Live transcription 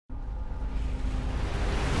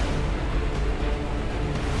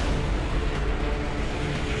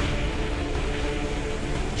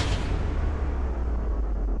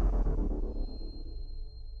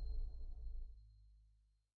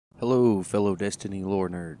Hello, fellow Destiny lore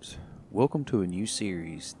nerds. Welcome to a new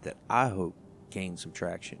series that I hope gains some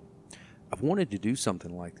traction. I've wanted to do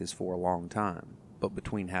something like this for a long time, but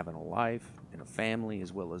between having a life and a family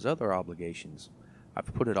as well as other obligations,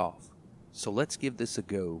 I've put it off. So let's give this a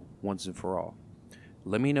go once and for all.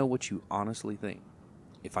 Let me know what you honestly think.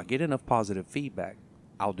 If I get enough positive feedback,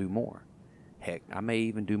 I'll do more. Heck, I may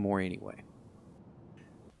even do more anyway.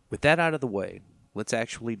 With that out of the way, let's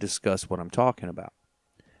actually discuss what I'm talking about.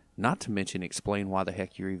 Not to mention explain why the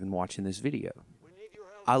heck you're even watching this video.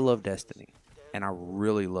 I love Destiny, and I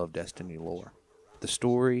really love Destiny lore. The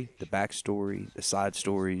story, the backstory, the side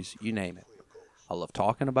stories, you name it. I love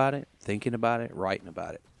talking about it, thinking about it, writing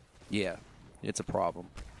about it. Yeah, it's a problem.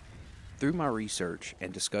 Through my research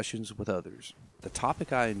and discussions with others, the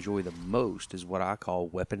topic I enjoy the most is what I call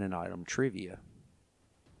weapon and item trivia.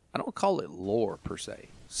 I don't call it lore per se,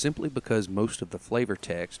 simply because most of the flavor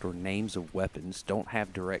text or names of weapons don't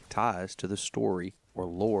have direct ties to the story or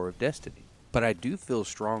lore of Destiny. But I do feel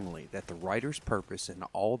strongly that the writer's purpose in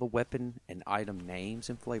all the weapon and item names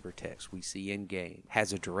and flavor text we see in game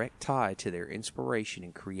has a direct tie to their inspiration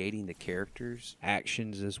in creating the characters,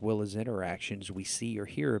 actions, as well as interactions we see or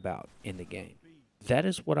hear about in the game. That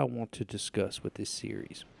is what I want to discuss with this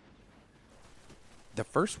series. The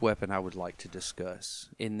first weapon I would like to discuss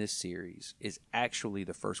in this series is actually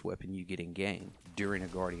the first weapon you get in game during A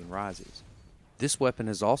Guardian Rises. This weapon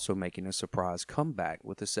is also making a surprise comeback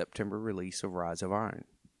with the September release of Rise of Iron.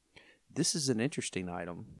 This is an interesting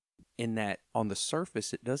item in that on the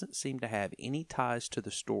surface it doesn't seem to have any ties to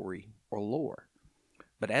the story or lore,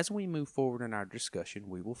 but as we move forward in our discussion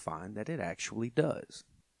we will find that it actually does.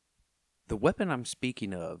 The weapon I'm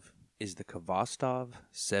speaking of is the Khvostov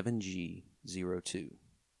 7G-02.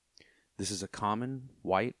 This is a common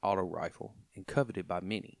white auto rifle and coveted by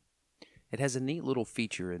many. It has a neat little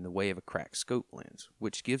feature in the way of a cracked scope lens,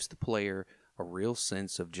 which gives the player a real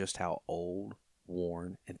sense of just how old,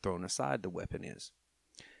 worn, and thrown aside the weapon is.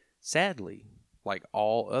 Sadly, like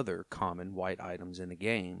all other common white items in the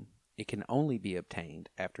game, it can only be obtained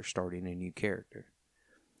after starting a new character.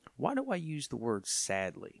 Why do I use the word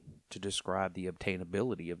sadly to describe the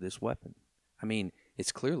obtainability of this weapon? I mean,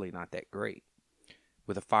 it's clearly not that great.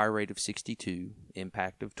 With a fire rate of 62,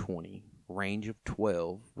 impact of 20, range of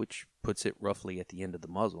 12, which puts it roughly at the end of the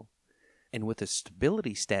muzzle, and with a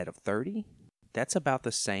stability stat of 30, that's about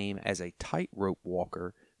the same as a tightrope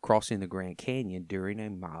walker crossing the Grand Canyon during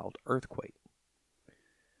a mild earthquake.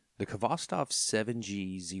 The Khvostov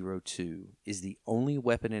 7G-02 is the only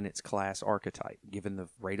weapon in its class archetype given the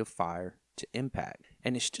rate of fire to impact,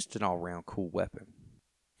 and it's just an all-round cool weapon.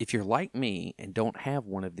 If you're like me and don't have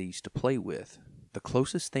one of these to play with, the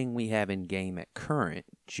closest thing we have in game at current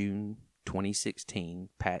June 2016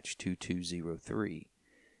 patch 2203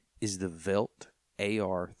 is the Velt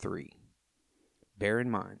AR3. Bear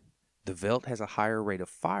in mind, the Velt has a higher rate of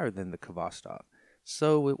fire than the Khvostov,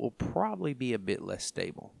 so it will probably be a bit less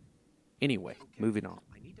stable. Anyway, moving on.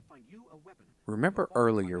 Remember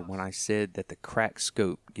earlier when I said that the cracked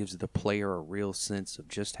scope gives the player a real sense of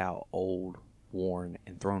just how old, worn,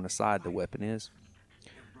 and thrown aside the weapon is?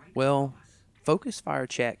 Well, Focus Fire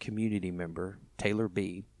Chat community member Taylor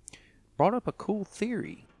B brought up a cool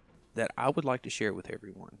theory that I would like to share with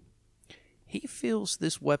everyone. He feels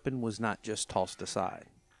this weapon was not just tossed aside,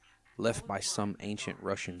 left by some ancient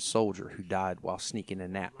Russian soldier who died while sneaking a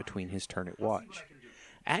nap between his turn at watch.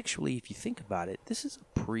 Actually, if you think about it, this is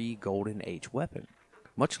a pre-Golden Age weapon,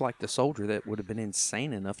 much like the soldier that would have been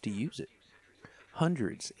insane enough to use it.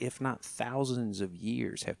 Hundreds, if not thousands of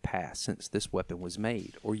years have passed since this weapon was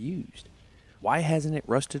made or used. Why hasn't it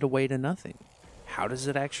rusted away to nothing? How does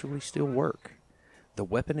it actually still work? The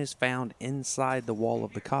weapon is found inside the wall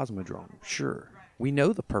of the Cosmodrome, sure. We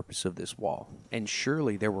know the purpose of this wall, and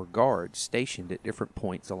surely there were guards stationed at different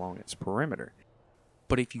points along its perimeter.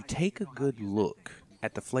 But if you take a good look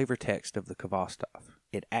at the flavor text of the Khvostov,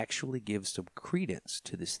 it actually gives some credence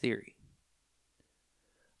to this theory.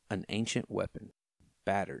 An ancient weapon,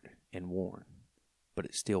 battered and worn, but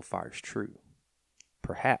it still fires true.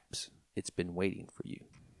 Perhaps it's been waiting for you.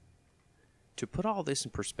 To put all this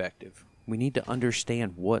in perspective, we need to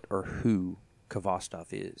understand what or who Khvostov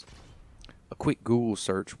is. A quick Google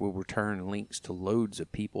search will return links to loads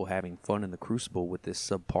of people having fun in the Crucible with this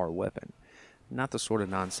subpar weapon. Not the sort of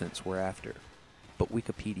nonsense we're after, but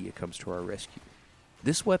Wikipedia comes to our rescue.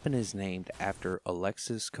 This weapon is named after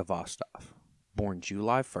Alexis Khvostov, born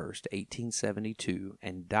July 1st, 1872,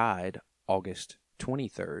 and died August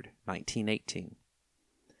 23rd, 1918.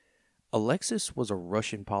 Alexis was a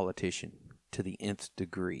Russian politician to the nth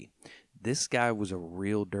degree. This guy was a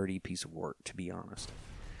real dirty piece of work, to be honest.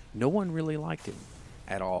 No one really liked him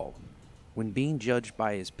at all. When being judged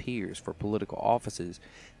by his peers for political offices,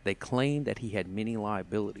 they claimed that he had many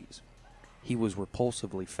liabilities. He was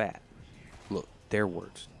repulsively fat. Look, their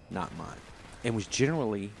words, not mine. And was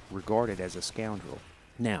generally regarded as a scoundrel.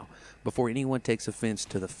 Now, before anyone takes offense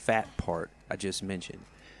to the fat part I just mentioned,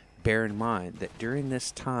 bear in mind that during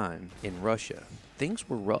this time in Russia, things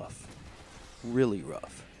were rough. Really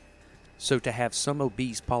rough. So to have some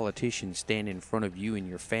obese politician stand in front of you and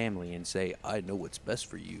your family and say, "I know what's best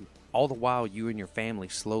for you," all the while you and your family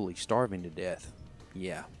slowly starving to death,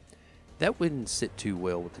 yeah, that wouldn't sit too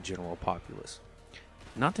well with the general populace.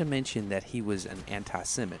 Not to mention that he was an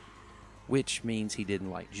anti-Semite, which means he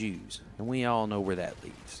didn't like Jews, and we all know where that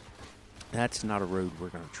leads. That's not a road we're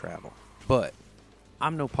going to travel. But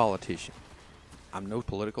I'm no politician. I'm no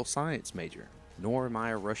political science major, nor am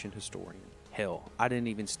I a Russian historian. Hell, I didn't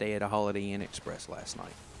even stay at a Holiday Inn Express last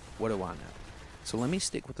night. What do I know? So let me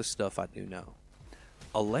stick with the stuff I do know.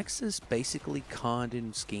 Alexis basically conned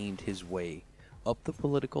and schemed his way up the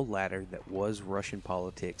political ladder that was Russian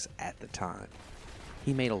politics at the time.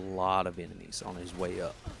 He made a lot of enemies on his way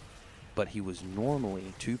up, but he was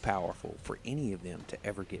normally too powerful for any of them to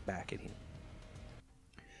ever get back at him.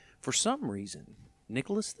 For some reason,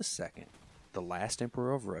 Nicholas II, the last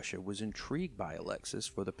emperor of Russia, was intrigued by Alexis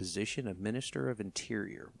for the position of Minister of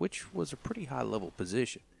Interior, which was a pretty high-level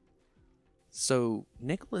position. So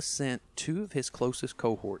Nicholas sent two of his closest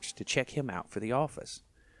cohorts to check him out for the office.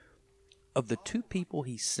 Of the two people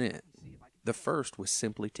he sent, the first was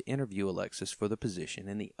simply to interview Alexis for the position,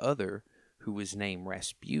 and the other, who was named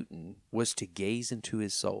Rasputin, was to gaze into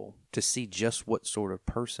his soul to see just what sort of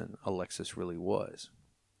person Alexis really was.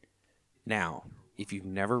 Now, if you've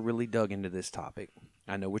never really dug into this topic,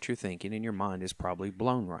 I know what you're thinking and your mind is probably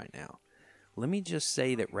blown right now. Let me just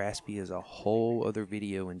say that Raspy is a whole other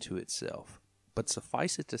video into itself. But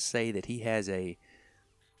suffice it to say that he has a,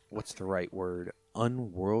 what's the right word,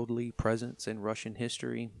 unworldly presence in Russian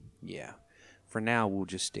history? Yeah, for now we'll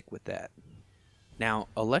just stick with that. Now,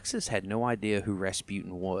 Alexis had no idea who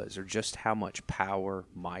Rasputin was or just how much power,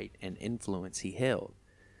 might, and influence he held.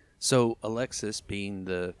 So Alexis, being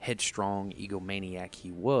the headstrong egomaniac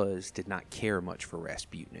he was, did not care much for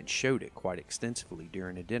Rasputin and showed it quite extensively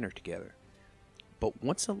during a dinner together. But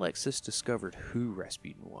once Alexis discovered who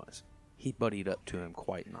Rasputin was, he buddied up to him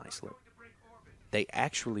quite nicely. They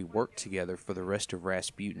actually worked together for the rest of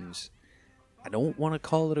Rasputin's, I don't want to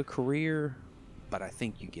call it a career, but I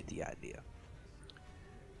think you get the idea.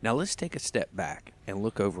 Now let's take a step back and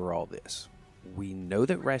look over all this. We know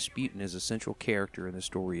that Rasputin is a central character in the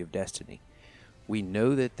story of Destiny. We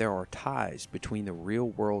know that there are ties between the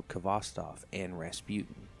real-world Khvostov and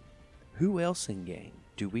Rasputin. Who else in-game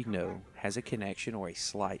do we know has a connection or a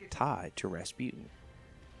slight tie to Rasputin?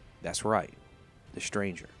 That's right, the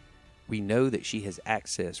Stranger. We know that she has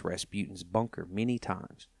accessed Rasputin's bunker many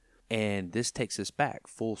times, and this takes us back,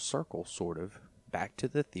 full circle sort of, back to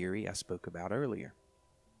the theory I spoke about earlier.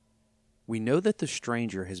 We know that the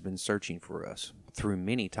Stranger has been searching for us through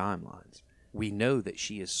many timelines. We know that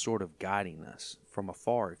she is sort of guiding us from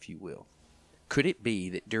afar, if you will. Could it be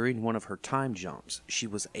that during one of her time jumps, she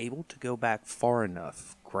was able to go back far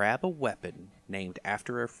enough, grab a weapon named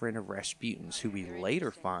after a friend of Rasputin's, who we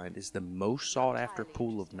later find is the most sought-after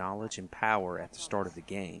pool of knowledge and power at the start of the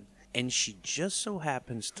game, and she just so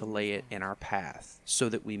happens to lay it in our path so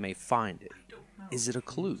that we may find it? Is it a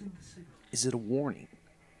clue? Is it a warning?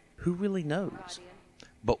 Who really knows?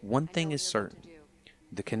 But one thing is certain.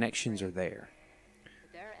 The connections are there.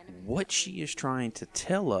 What she is trying to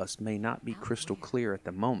tell us may not be crystal clear at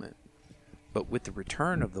the moment, but with the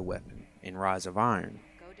return of the weapon in Rise of Iron,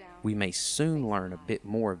 we may soon learn a bit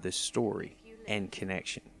more of this story and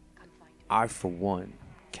connection. I, for one,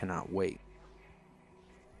 cannot wait.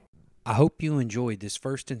 I hope you enjoyed this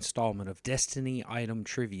first installment of Destiny Item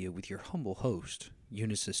Trivia with your humble host,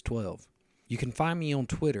 Unisys12. You can find me on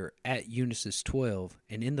Twitter at Unisys12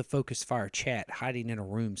 and in the Focus Fire chat hiding in a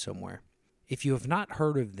room somewhere. If you have not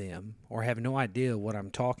heard of them or have no idea what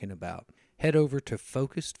I'm talking about, head over to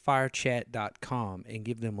focusedfirechat.com and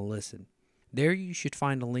give them a listen. There you should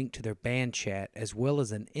find a link to their band chat as well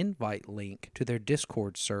as an invite link to their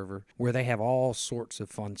Discord server where they have all sorts of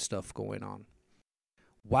fun stuff going on.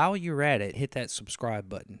 While you're at it, hit that subscribe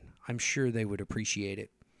button. I'm sure they would appreciate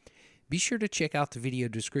it. Be sure to check out the video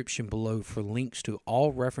description below for links to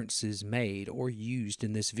all references made or used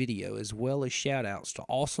in this video, as well as shoutouts to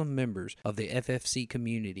awesome members of the FFC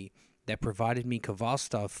community that provided me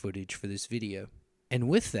Khvostov footage for this video. And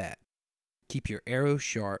with that, keep your arrows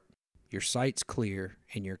sharp, your sights clear,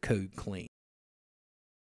 and your code clean.